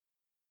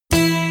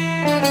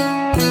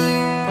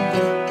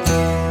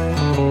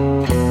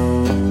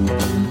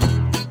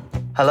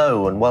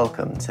Hello and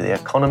welcome to the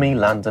Economy,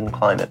 Land and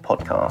Climate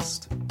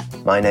podcast.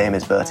 My name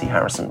is Bertie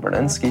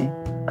Harrison-Broninsky,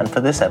 and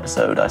for this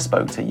episode I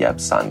spoke to Yeb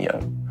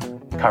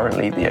Sanyo,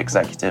 currently the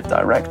Executive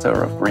Director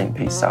of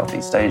Greenpeace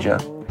Southeast Asia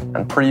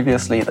and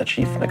previously the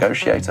Chief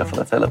Negotiator for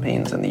the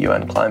Philippines in the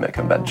UN Climate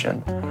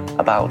Convention,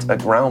 about a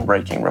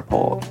groundbreaking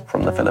report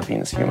from the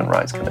Philippines Human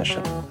Rights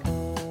Commission.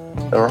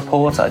 The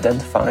report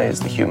identifies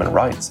the human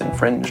rights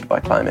infringed by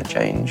climate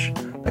change,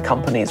 the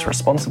companies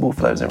responsible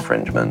for those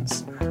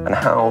infringements, and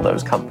how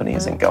those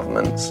companies and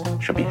governments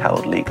should be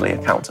held legally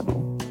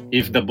accountable.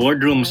 If the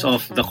boardrooms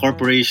of the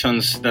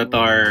corporations that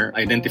are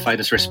identified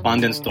as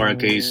respondents to our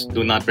case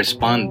do not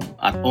respond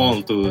at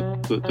all to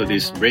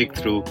this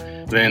breakthrough,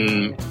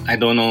 then I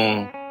don't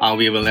know how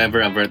we will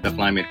ever avert the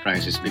climate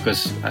crisis,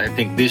 because I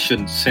think this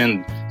should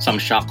send some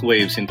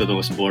shockwaves into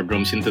those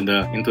boardrooms,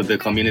 into the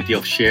community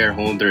of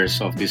shareholders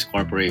of these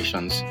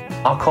corporations.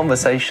 Our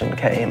conversation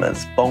came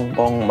as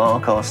Bongbong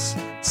Marcos,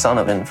 son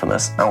of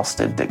infamous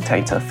ousted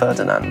dictator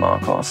Ferdinand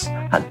Marcos,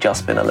 had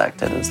just been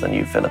elected as the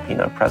new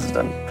Filipino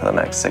president for the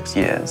next 6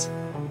 years.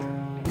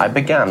 I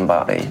began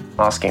by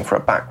asking for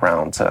a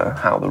background to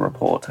how the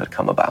report had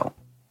come about.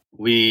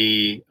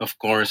 We, of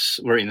course,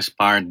 were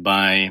inspired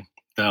by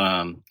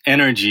the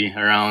energy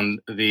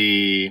around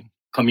the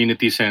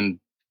communities and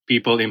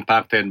people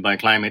impacted by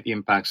climate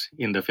impacts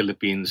in the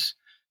Philippines.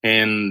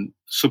 And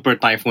Super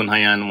Typhoon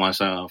Haiyan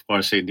was, of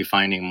course, a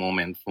defining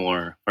moment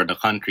for the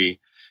country.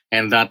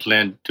 And that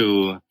led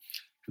to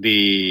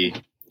the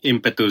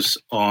impetus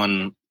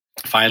on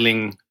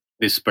filing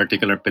this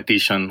particular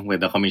petition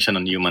with the Commission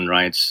on Human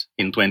Rights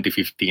in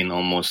 2015,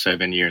 almost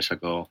 7 years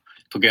ago,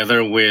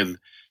 together with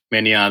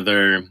many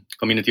other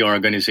community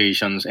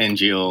organizations,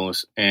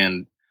 NGOs,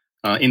 and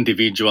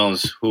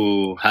individuals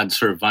who had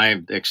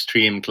survived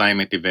extreme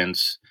climate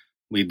events.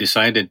 We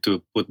decided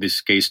to put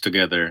this case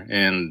together,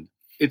 and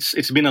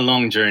it's been a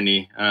long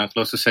journey,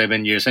 close to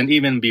 7 years. And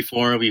even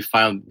before we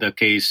filed the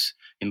case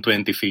in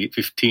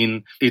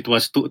 2015, it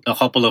was a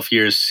couple of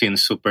years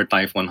since Super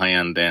Typhoon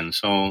Haiyan then.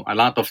 So a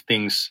lot of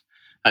things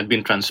had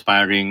been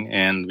transpiring,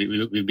 and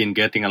we've been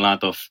getting a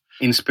lot of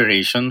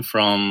inspiration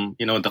from,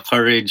 the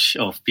courage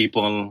of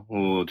people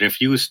who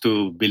refuse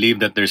to believe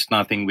that there's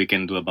nothing we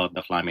can do about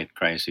the climate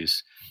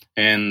crisis.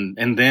 And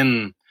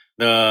then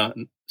the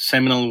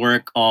seminal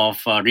work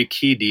of Rick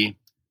Heedy,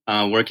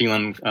 working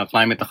on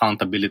climate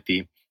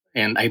accountability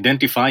and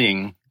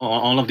identifying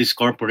all of these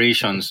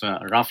corporations,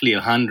 roughly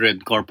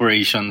 100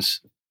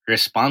 corporations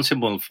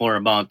responsible for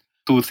about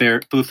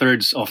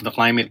two-thirds of the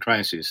climate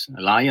crisis,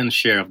 a lion's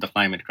share of the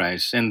climate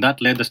crisis. And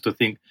that led us to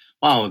think,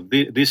 wow,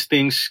 these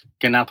things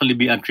can actually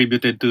be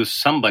attributed to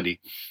somebody.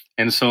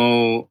 And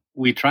so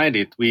we tried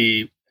it.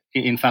 We,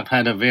 in fact,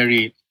 had a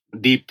very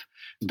deep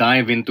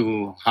dive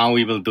into how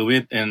we will do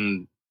it.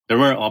 And there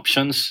were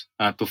options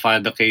to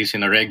file the case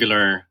in a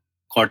regular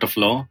court of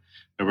law.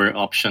 There were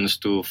options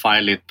to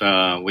file it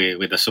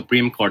with the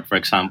Supreme Court, for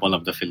example,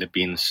 of the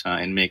Philippines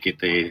and make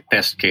it a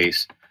test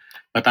case.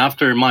 But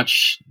after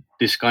much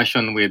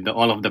discussion with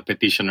all of the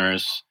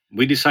petitioners,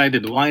 we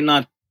decided, why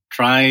not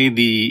try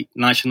the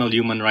national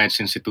human rights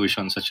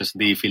institutions such as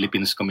the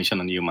Philippines Commission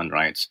on Human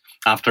Rights?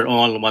 After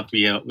all, what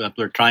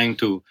we're trying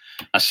to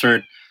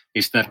assert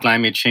is that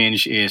climate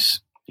change is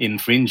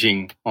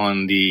infringing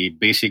on the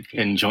basic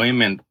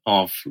enjoyment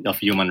of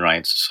human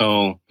rights.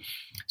 So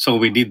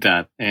we did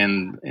that,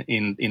 and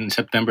in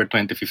September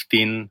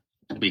 2015,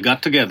 we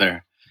got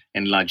together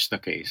and lodged the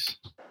case.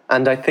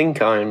 And I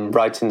think I'm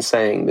right in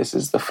saying this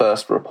is the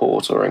first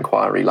report or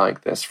inquiry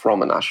like this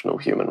from a national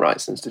human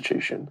rights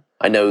institution.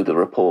 I know the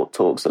report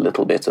talks a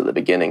little bit at the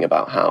beginning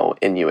about how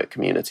Inuit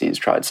communities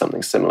tried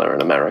something similar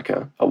in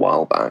America a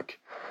while back.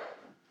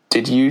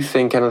 Did you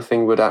think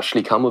anything would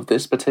actually come of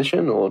this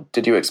petition, or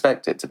did you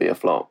expect it to be a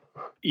flop?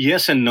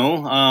 Yes and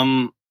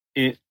no.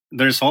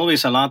 There's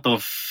always a lot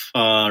of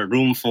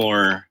room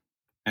for,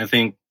 I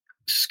think,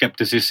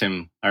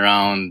 skepticism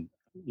around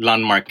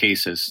landmark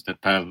cases that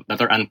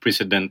are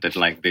unprecedented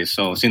like this.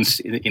 So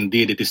since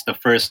indeed it is the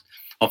first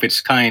of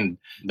its kind,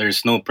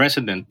 there's no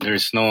precedent,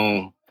 there's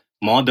no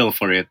model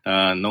for it.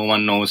 No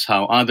one knows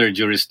how other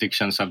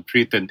jurisdictions have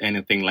treated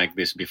anything like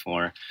this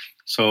before.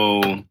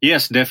 So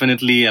yes,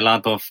 definitely a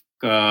lot of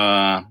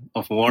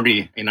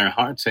worry in our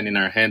hearts and in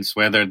our heads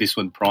whether this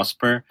would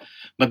prosper.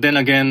 But then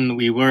again,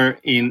 we were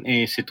in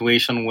a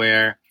situation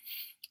where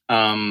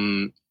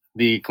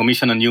the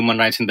Commission on Human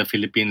Rights in the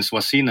Philippines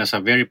was seen as a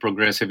very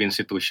progressive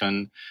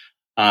institution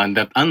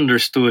that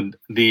understood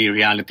the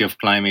reality of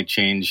climate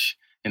change.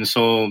 And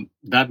so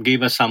that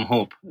gave us some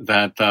hope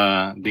that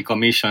the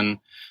Commission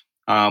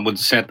would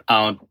set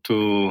out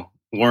to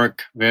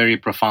work very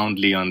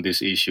profoundly on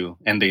this issue,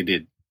 and they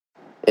did.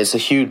 It's a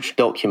huge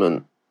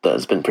document that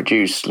has been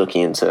produced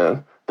looking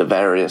into the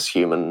various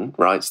human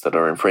rights that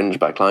are infringed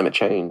by climate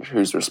change,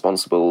 who's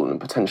responsible, and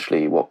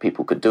potentially what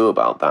people could do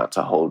about that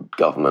to hold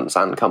governments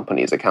and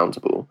companies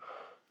accountable.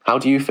 How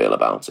do you feel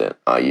about it?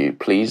 Are you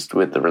pleased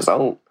with the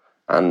result?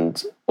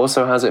 And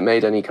also, has it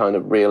made any kind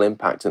of real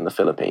impact in the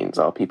Philippines?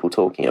 Are people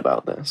talking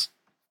about this?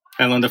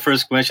 And on the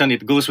first question,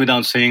 it goes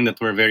without saying that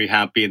we're very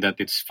happy that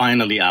it's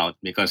finally out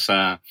because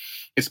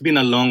it's been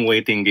a long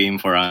waiting game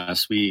for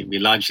us. We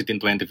launched it in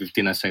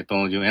 2015, as I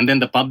told you. And then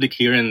the public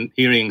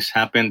hearings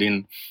happened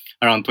in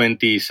around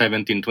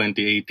 2017,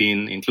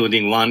 2018,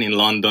 including one in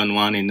London,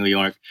 one in New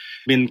York.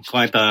 Been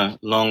quite a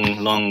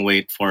long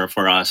wait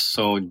for us.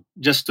 So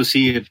just to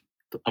see it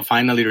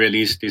finally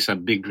released is a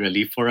big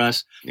relief for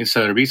us. It's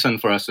a reason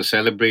for us to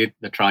celebrate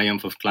the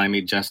triumph of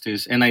climate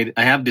justice. And I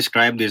have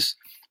described this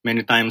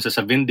many times as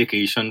a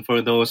vindication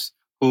for those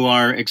who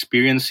are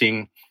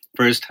experiencing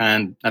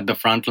firsthand at the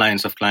front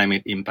lines of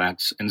climate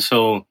impacts. And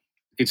so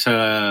it's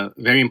a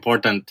very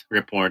important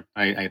report,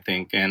 I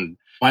think. And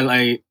while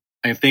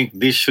I think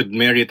this should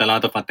merit a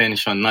lot of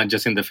attention, not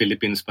just in the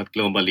Philippines, but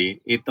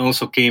globally, it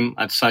also came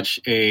at such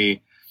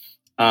a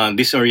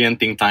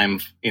disorienting time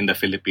in the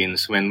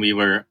Philippines when we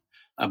were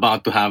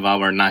about to have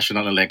our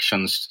national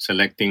elections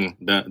selecting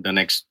the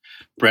next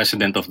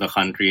president of the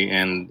country.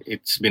 And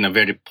it's been a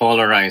very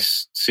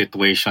polarized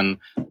situation.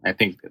 I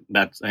think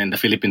that in the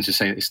Philippines,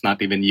 it's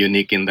not even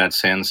unique in that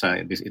sense.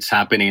 It's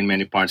happening in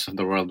many parts of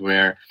the world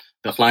where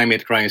the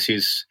climate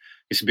crisis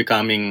is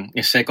becoming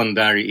a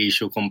secondary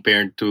issue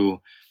compared to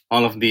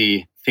all of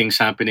the things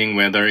happening,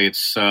 whether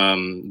it's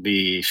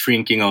the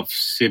shrinking of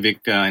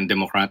civic and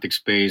democratic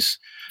space,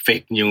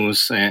 fake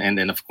news, and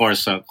then, of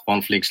course,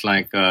 conflicts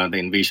like the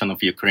invasion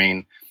of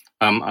Ukraine.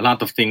 A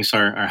lot of things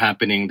are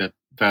happening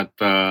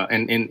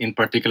and in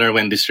particular,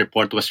 when this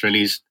report was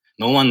released,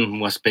 no one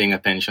was paying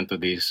attention to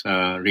this,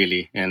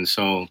 really. And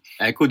so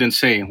I couldn't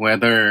say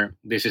whether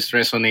this is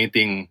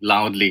resonating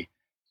loudly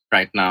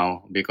right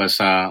now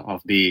because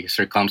of the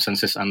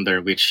circumstances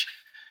under which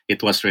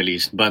it was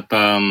released. But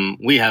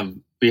we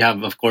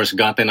have, of course,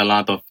 gotten a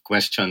lot of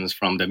questions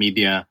from the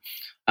media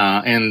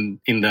and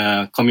in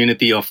the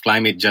community of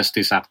climate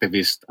justice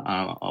activists.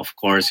 Of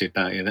course, it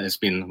has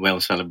been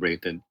well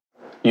celebrated.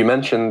 You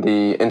mentioned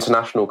the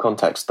international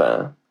context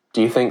there.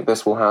 Do you think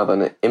this will have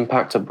an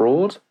impact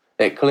abroad?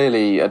 It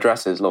clearly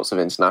addresses lots of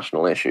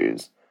international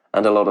issues,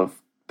 and a lot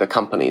of the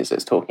companies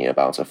it's talking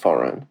about are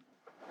foreign.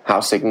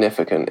 How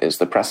significant is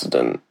the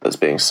precedent that's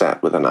being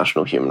set with a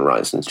national human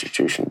rights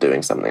institution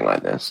doing something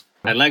like this?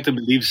 I'd like to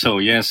believe so,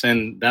 yes.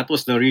 And that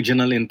was the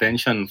original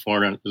intention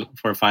for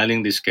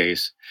filing this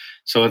case,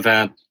 so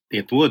that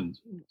it would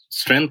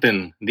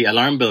strengthen the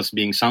alarm bells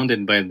being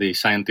sounded by the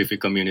scientific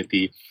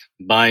community,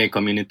 by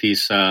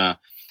communities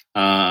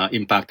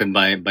impacted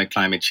by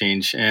climate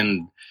change.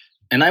 And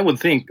I would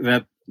think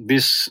that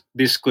this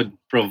could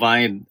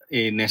provide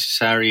a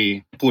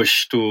necessary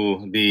push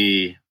to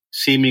the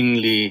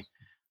seemingly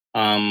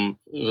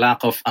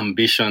lack of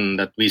ambition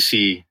that we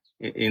see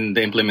in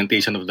the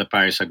implementation of the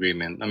Paris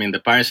Agreement. I mean, the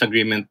Paris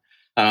Agreement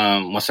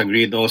was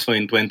agreed also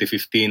in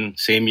 2015.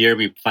 Same year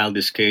we filed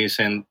this case,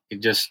 and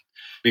it just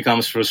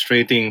becomes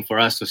frustrating for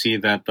us to see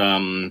that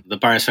the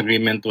Paris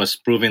Agreement was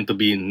proven to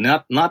be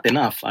not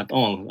enough at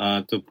all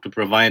to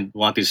provide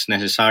what is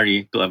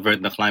necessary to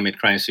avert the climate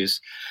crisis.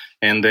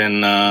 And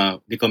then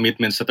the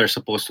commitments that are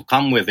supposed to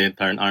come with it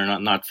are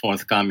not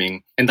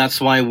forthcoming. And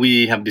that's why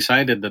we have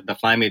decided that the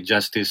climate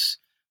justice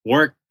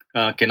work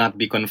cannot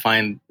be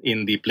confined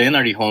in the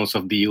plenary halls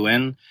of the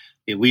UN.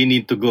 We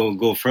need to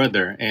go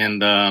further,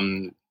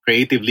 and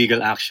creative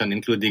legal action,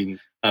 including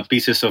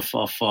pieces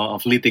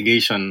of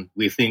litigation,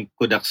 we think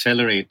could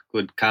accelerate,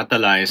 could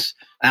catalyze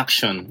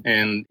action.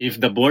 And if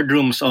the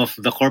boardrooms of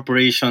the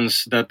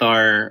corporations that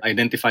are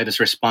identified as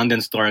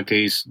respondents to our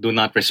case do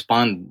not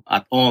respond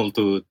at all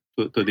to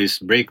this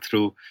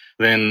breakthrough,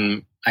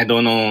 then I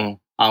don't know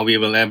how we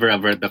will ever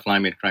avert the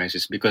climate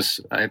crisis,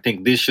 because I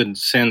think this should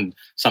send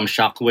some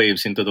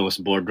shockwaves into those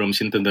boardrooms,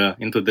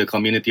 into the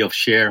community of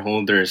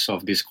shareholders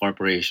of these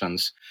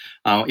corporations.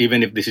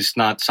 Even if this is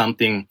not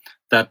something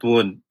that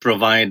would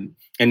provide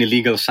any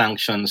legal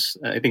sanctions,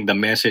 I think the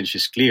message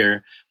is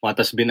clear. What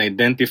has been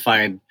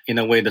identified in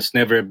a way that's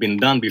never been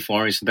done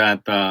before is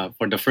that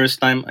for the first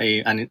time,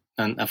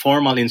 a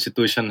formal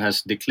institution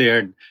has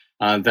declared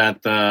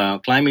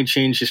that climate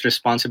change is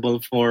responsible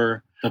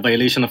for the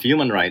violation of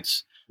human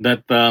rights,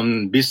 that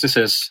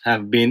businesses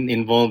have been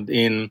involved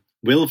in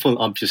willful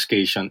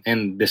obfuscation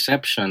and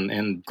deception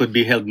and could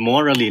be held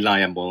morally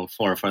liable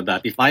for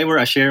that. If I were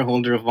a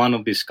shareholder of one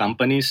of these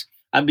companies,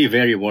 I'd be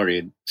very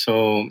worried.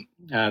 So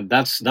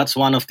that's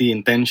one of the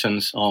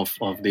intentions of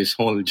this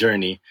whole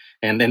journey.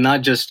 And then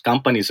not just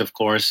companies, of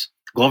course,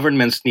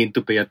 governments need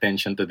to pay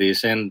attention to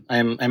this. And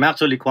I'm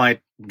actually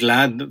quite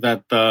glad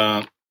that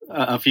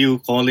a few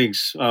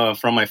colleagues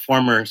from my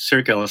former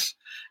circles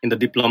in the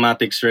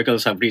diplomatic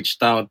circles have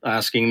reached out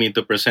asking me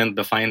to present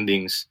the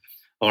findings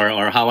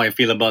or how I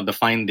feel about the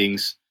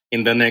findings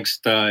in the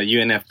next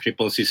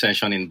UNFCCC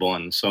session in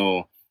Bonn.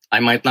 So I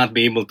might not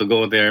be able to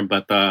go there,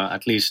 but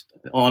at least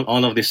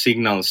all of the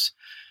signals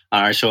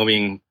are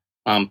showing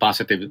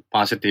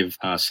positive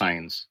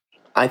signs.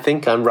 I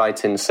think I'm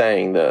right in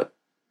saying that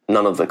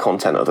none of the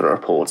content of the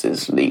report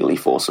is legally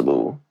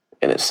forcible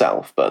in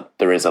itself, but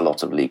there is a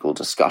lot of legal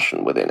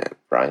discussion within it,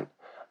 right?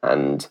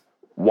 And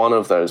one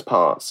of those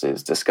parts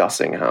is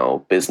discussing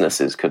how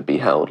businesses could be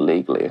held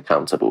legally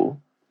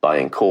accountable by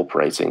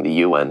incorporating the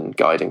UN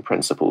guiding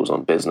principles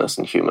on business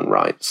and human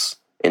rights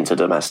into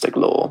domestic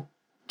law.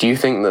 Do you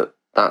think that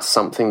that's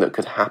something that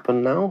could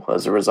happen now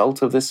as a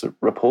result of this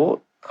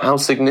report? How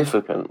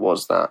significant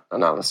was that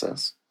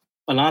analysis?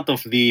 A lot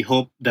of the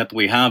hope that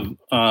we have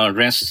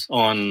rests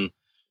on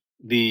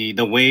the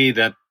way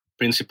that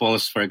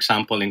principles, for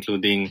example,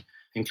 including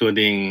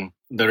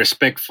the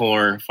respect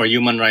for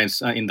human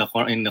rights in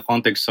the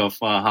context of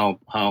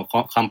how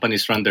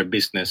companies run their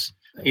business,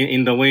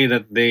 in the way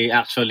that they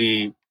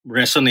actually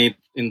resonate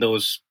in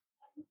those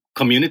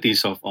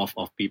communities of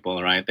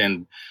people, right?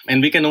 And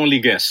we can only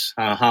guess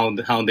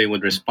how they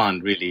would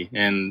respond, really.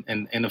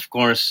 And of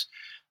course,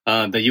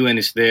 the UN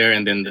is there,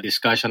 and then the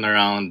discussion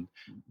around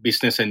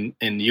business and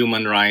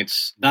human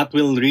rights, that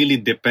will really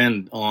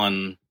depend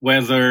on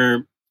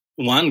whether,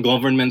 one,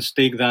 governments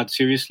take that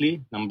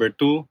seriously. Number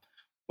two,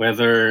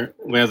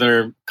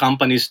 whether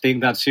companies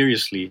take that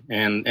seriously.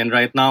 And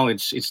right now,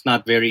 it's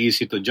not very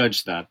easy to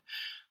judge that.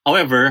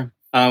 However,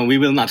 we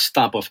will not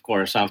stop, of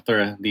course,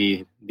 after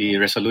the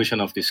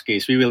resolution of this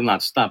case. We will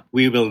not stop.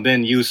 We will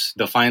then use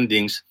the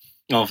findings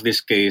of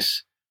this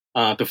case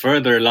to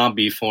further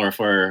lobby for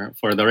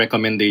the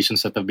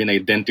recommendations that have been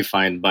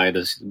identified by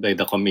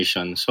the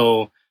Commission.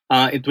 So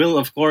it will,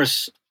 of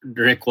course,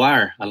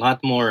 require a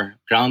lot more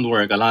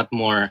groundwork, a lot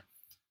more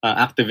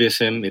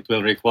activism. It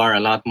will require a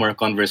lot more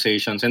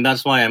conversations. And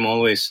that's why I'm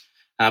always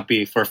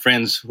happy for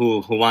friends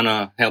who want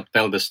to help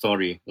tell the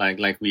story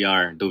like we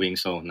are doing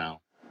so now.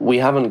 We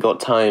haven't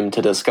got time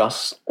to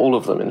discuss all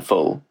of them in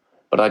full,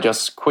 but I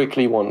just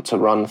quickly want to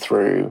run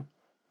through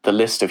the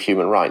list of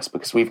human rights,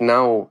 because we've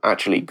now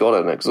actually got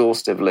an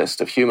exhaustive list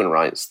of human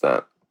rights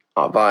that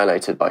are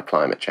violated by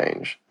climate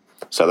change.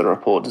 So the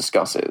report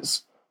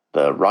discusses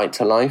the right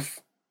to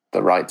life,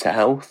 the right to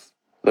health,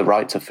 the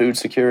right to food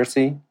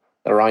security,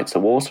 the right to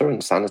water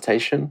and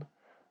sanitation,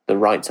 the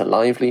right to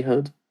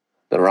livelihood,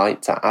 the right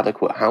to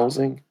adequate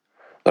housing,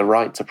 the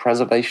right to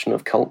preservation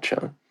of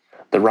culture,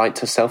 the right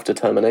to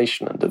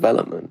self-determination and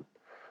development,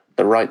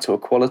 the right to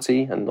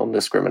equality and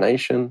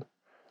non-discrimination,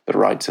 the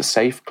right to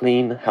safe,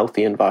 clean,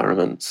 healthy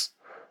environments,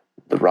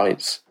 the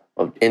rights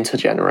of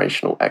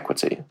intergenerational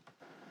equity.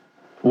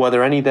 Were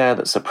there any there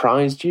that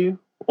surprised you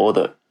or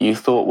that you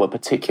thought were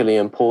particularly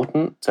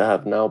important to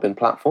have now been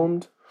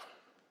platformed?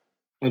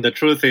 Well, the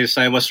truth is,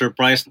 I was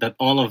surprised that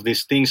all of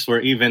these things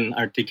were even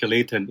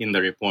articulated in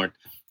the report.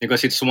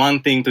 Because it's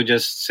one thing to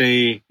just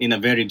say in a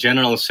very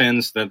general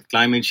sense that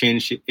climate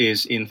change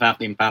is in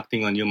fact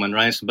impacting on human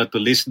rights, but to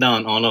list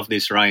down all of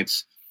these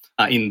rights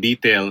in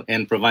detail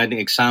and providing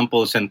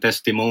examples and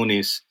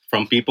testimonies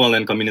from people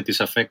and communities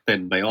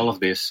affected by all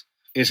of this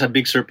is a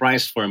big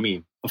surprise for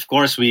me. Of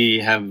course, we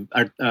have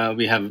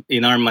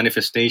in our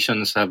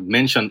manifestations have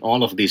mentioned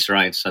all of these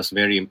rights as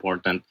very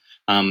important,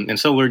 and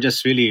so we're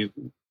just really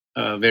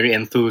very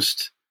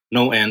enthused,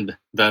 no end,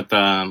 that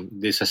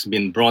this has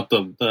been brought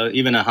to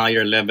even a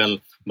higher level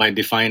by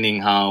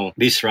defining how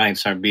these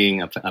rights are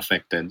being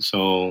affected.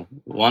 So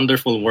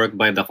wonderful work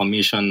by the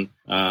Commission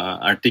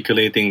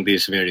articulating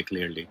this very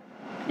clearly.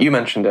 You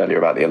mentioned earlier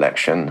about the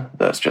election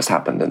that's just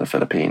happened in the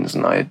Philippines,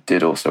 and I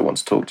did also want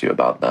to talk to you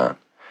about that.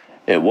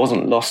 It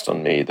wasn't lost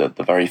on me that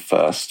the very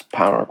first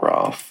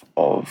paragraph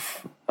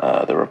of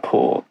the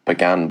report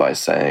began by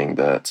saying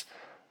that,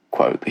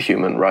 quote, the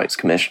Human Rights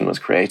Commission was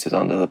created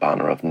under the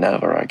banner of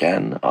Never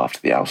Again after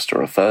the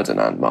ouster of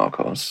Ferdinand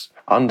Marcos,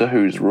 under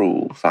whose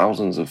rule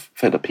thousands of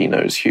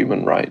Filipinos'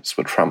 human rights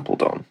were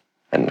trampled on,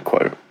 end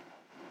quote.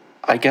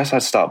 I guess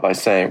I'd start by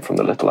saying, from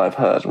the little I've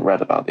heard and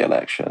read about the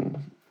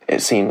election,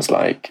 it seems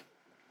like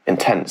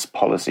intense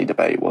policy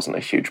debate wasn't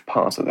a huge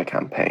part of the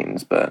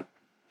campaigns, but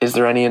is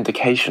there any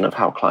indication of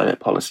how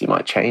climate policy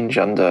might change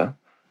under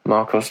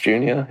Marcos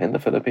Jr. in the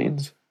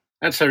Philippines?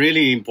 That's a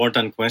really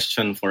important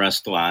question for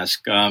us to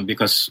ask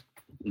because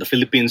the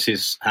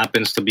Philippines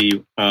happens to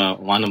be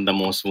one of the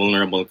most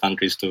vulnerable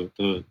countries to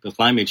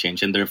climate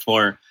change, and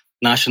therefore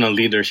national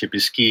leadership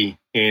is key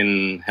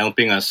in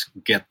helping us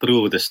get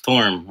through the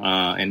storm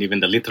and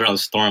even the literal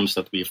storms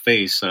that we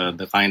face,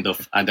 the kind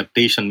of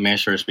adaptation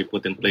measures we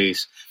put in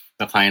place,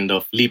 the kind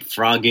of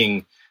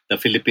leapfrogging the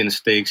Philippines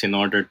takes in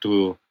order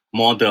to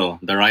model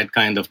the right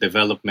kind of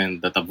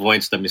development that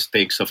avoids the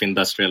mistakes of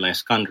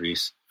industrialized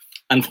countries.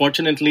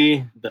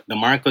 Unfortunately, the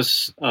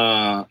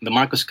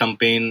Marcos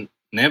campaign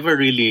never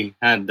really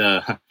had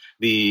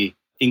the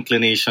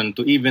inclination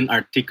to even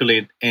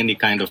articulate any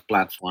kind of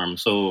platform.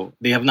 So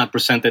they have not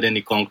presented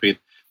any concrete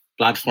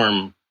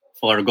platform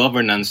for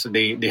governance.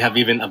 They have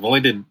even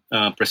avoided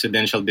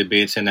presidential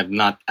debates and have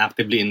not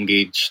actively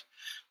engaged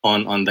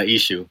on the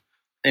issue.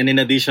 And in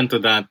addition to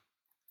that,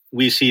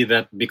 we see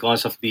that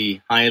because of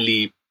the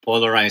highly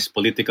polarized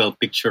political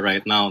picture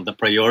right now, the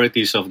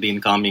priorities of the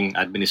incoming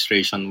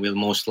administration will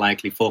most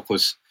likely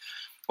focus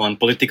on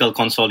political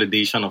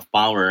consolidation of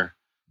power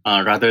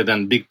rather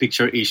than big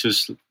picture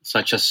issues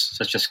such as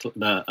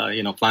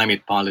the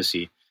climate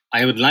policy.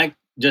 I would like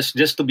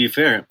just to be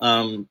fair,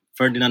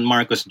 Ferdinand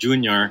Marcos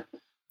Jr.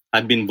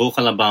 had been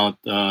vocal about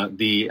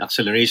the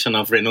acceleration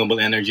of renewable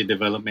energy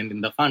development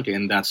in the country,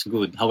 and that's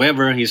good.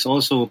 However, he's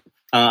also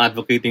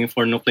advocating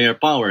for nuclear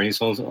power.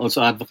 He's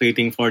also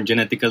advocating for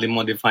genetically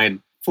modified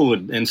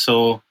food. And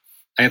so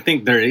I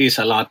think there is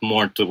a lot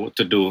more to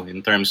do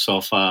in terms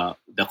of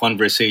the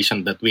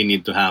conversation that we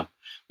need to have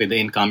with the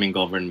incoming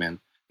government.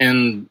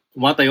 And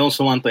what I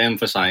also want to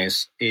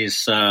emphasize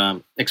is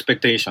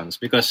expectations,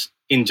 because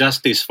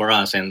injustice for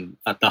us, and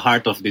at the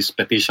heart of this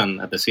petition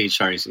at the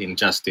CHR is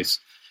injustice,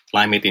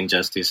 climate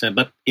injustice,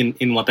 but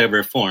in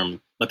whatever form,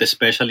 but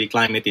especially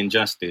climate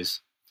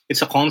injustice.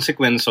 It's a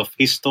consequence of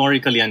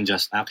historically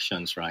unjust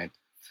actions, right?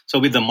 So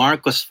with the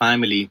Marcos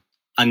family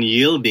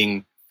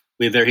unyielding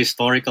with their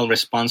historical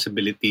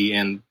responsibility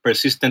and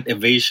persistent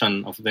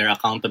evasion of their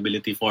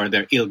accountability for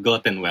their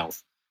ill-gotten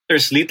wealth,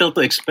 there's little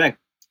to expect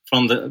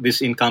from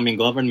this incoming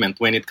government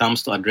when it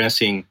comes to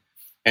addressing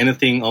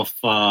anything of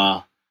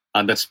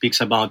that speaks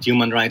about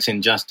human rights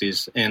and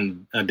justice,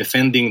 and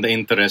defending the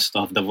interest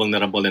of the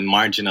vulnerable and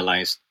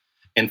marginalized,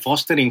 and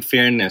fostering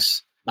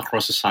fairness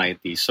across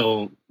society.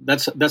 So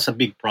that's a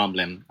big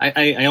problem.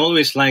 I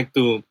always like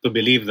to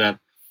believe that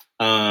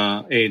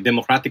a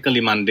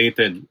democratically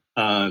mandated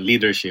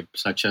leadership,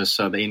 such as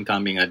the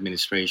incoming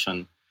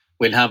administration,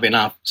 will have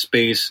enough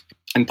space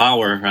and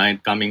power,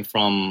 right, coming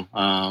from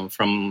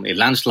a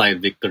landslide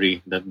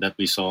victory that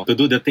we saw, to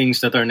do the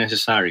things that are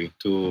necessary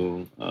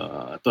to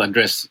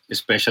address,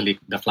 especially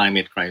the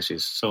climate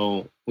crisis.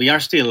 So we are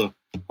still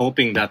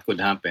hoping that could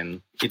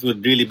happen. It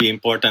would really be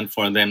important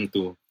for them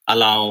to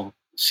allow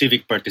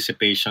civic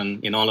participation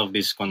in all of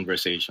these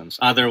conversations.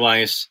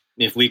 Otherwise,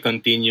 if we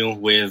continue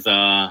with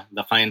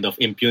the kind of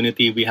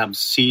impunity we have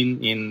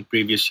seen in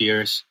previous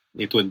years,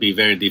 it would be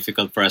very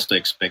difficult for us to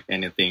expect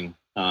anything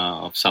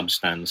of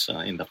substance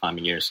in the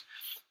coming years.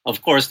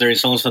 Of course, there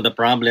is also the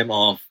problem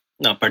of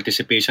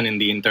participation in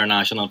the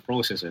international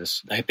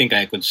processes. I think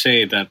I could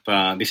say that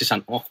this is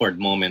an awkward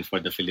moment for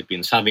the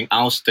Philippines. Having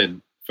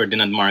ousted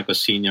Ferdinand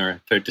Marcos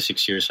Sr.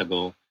 36 years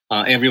ago,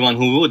 everyone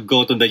who would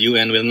go to the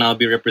UN will now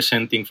be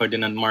representing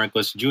Ferdinand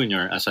Marcos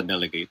Jr. as a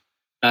delegate.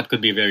 That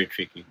could be very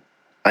tricky.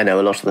 I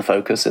know a lot of the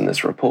focus in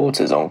this report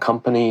is on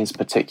companies,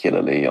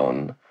 particularly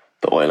on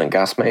the oil and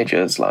gas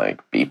majors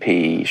like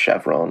BP,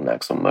 Chevron,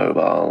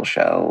 ExxonMobil,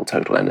 Shell,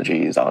 Total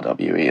Energies,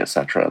 RWE,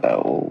 etc. They're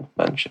all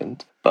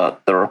mentioned.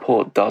 But the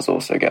report does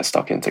also get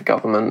stuck into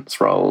government's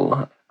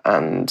role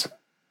and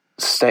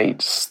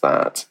states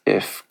that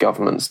if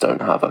governments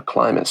don't have a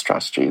climate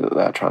strategy that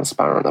they're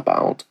transparent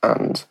about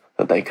and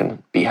that they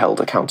can be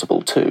held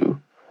accountable to,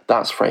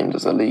 that's framed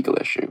as a legal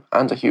issue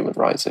and a human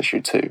rights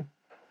issue too.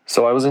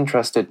 So I was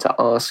interested to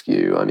ask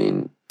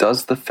you,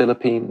 does the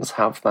Philippines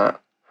have that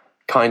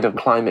kind of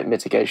climate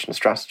mitigation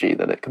strategy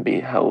that it can be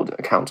held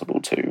accountable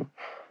to?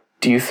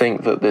 Do you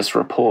think that this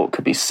report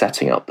could be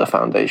setting up the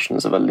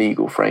foundations of a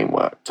legal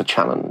framework to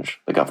challenge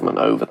the government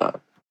over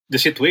that? The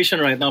situation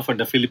right now for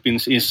the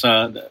Philippines is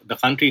the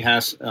country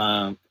has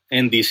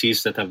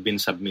NDCs that have been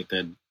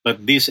submitted,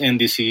 but the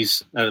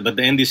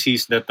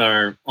NDCs that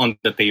are on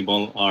the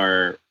table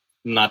are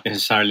not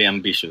necessarily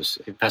ambitious.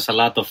 It has a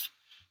lot of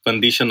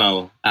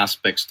conditional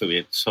aspects to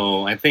it.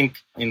 So I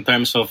think in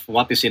terms of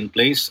what is in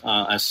place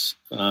as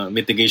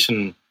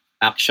mitigation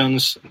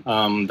actions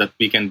that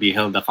we can be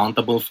held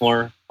accountable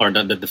for, or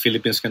that the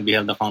Philippines can be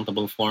held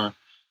accountable for,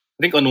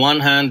 I think on one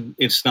hand,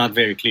 it's not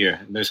very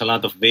clear. There's a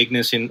lot of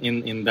vagueness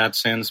in that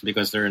sense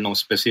because there are no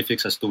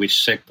specifics as to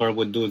which sector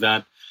would do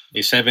that. A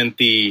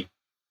 70%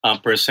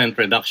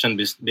 reduction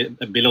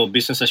below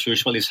business as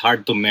usual is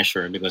hard to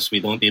measure because we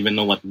don't even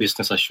know what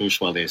business as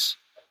usual is,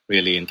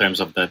 really, in terms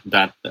of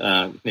that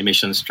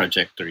emissions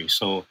trajectory.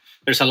 So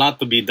there's a lot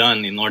to be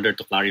done in order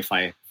to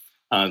clarify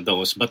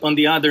those. But on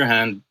the other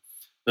hand,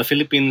 the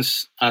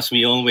Philippines, as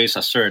we always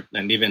assert,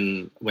 and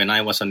even when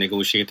I was a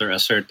negotiator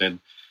asserted,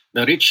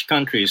 the rich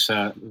countries,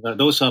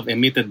 those who have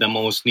emitted the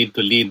most, need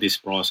to lead this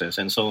process.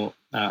 And so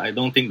I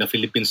don't think the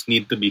Philippines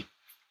need to be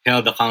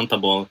held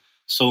accountable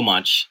so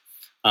much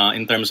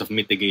in terms of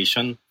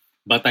mitigation.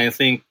 But I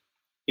think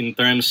in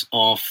terms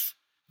of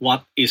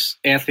what is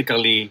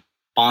ethically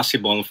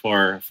possible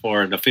for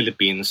the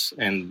Philippines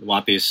and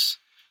what is,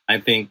 I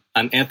think,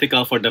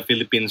 unethical for the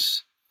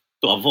Philippines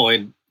to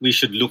avoid, we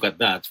should look at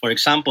that. For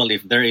example,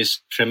 if there is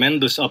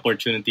tremendous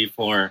opportunity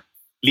for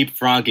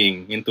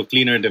leapfrogging into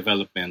cleaner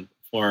development,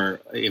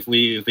 or if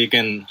we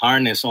can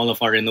harness all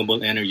of our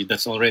renewable energy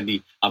that's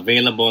already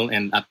available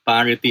and at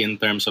parity in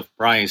terms of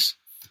price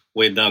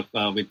with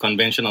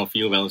conventional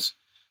fuels,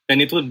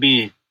 then it would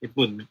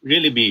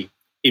really be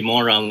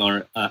immoral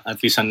or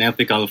at least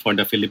unethical for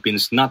the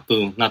Philippines not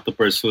to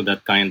pursue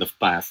that kind of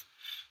path,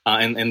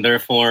 and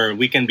therefore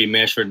we can be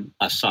measured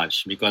as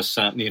such, because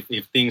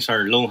if things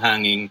are low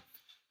hanging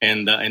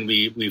and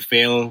we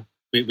fail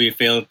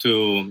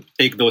to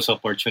take those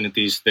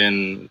opportunities,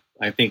 then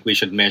I think we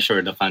should measure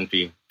the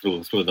country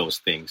through those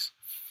things.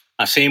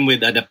 Same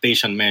with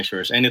adaptation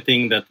measures.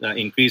 Anything that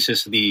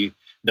increases the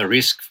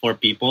risk for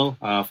people,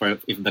 for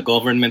if the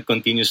government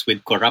continues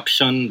with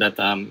corruption that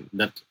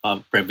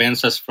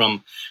prevents us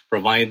from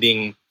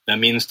providing the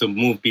means to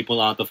move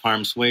people out of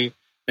harm's way,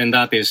 then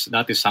that is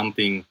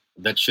something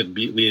that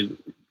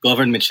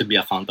government should be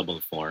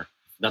accountable for.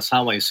 That's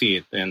how I see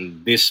it.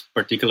 And this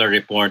particular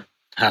report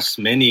has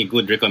many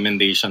good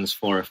recommendations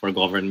for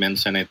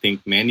governments. And I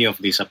think many of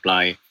these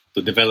apply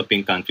to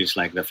developing countries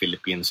like the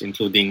Philippines,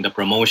 including the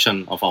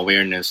promotion of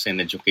awareness and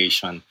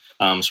education,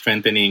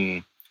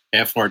 strengthening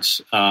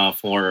efforts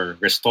for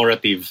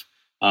restorative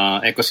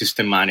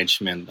ecosystem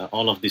management.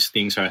 All of these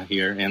things are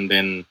here. And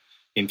then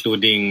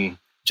including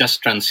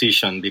just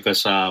transition,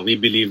 because we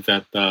believe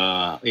that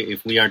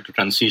if we are to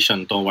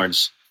transition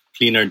towards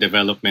cleaner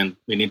development,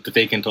 we need to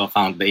take into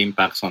account the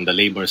impacts on the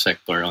labor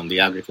sector, on the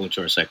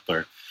agriculture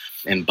sector,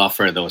 and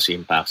buffer those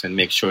impacts and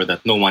make sure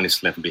that no one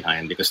is left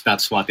behind, because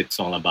that's what it's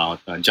all about.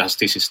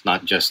 Justice is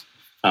not just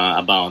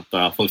about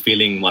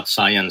fulfilling what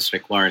science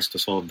requires to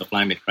solve the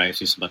climate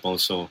crisis, but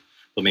also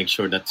to make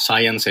sure that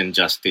science and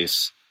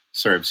justice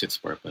serves its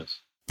purpose.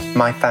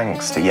 My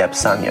thanks to Yeb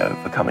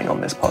Sanyo for coming on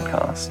this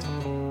podcast.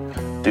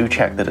 Do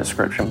check the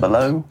description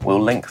below. We'll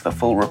link the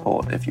full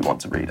report if you want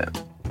to read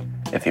it.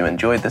 If you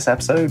enjoyed this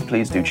episode,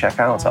 please do check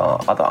out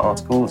our other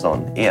articles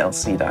on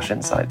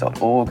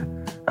elc-insight.org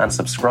and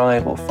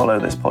subscribe or follow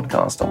this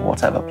podcast on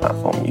whatever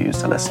platform you use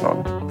to listen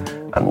on.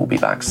 And we'll be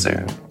back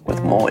soon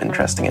with more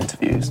interesting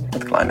interviews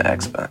with climate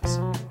experts.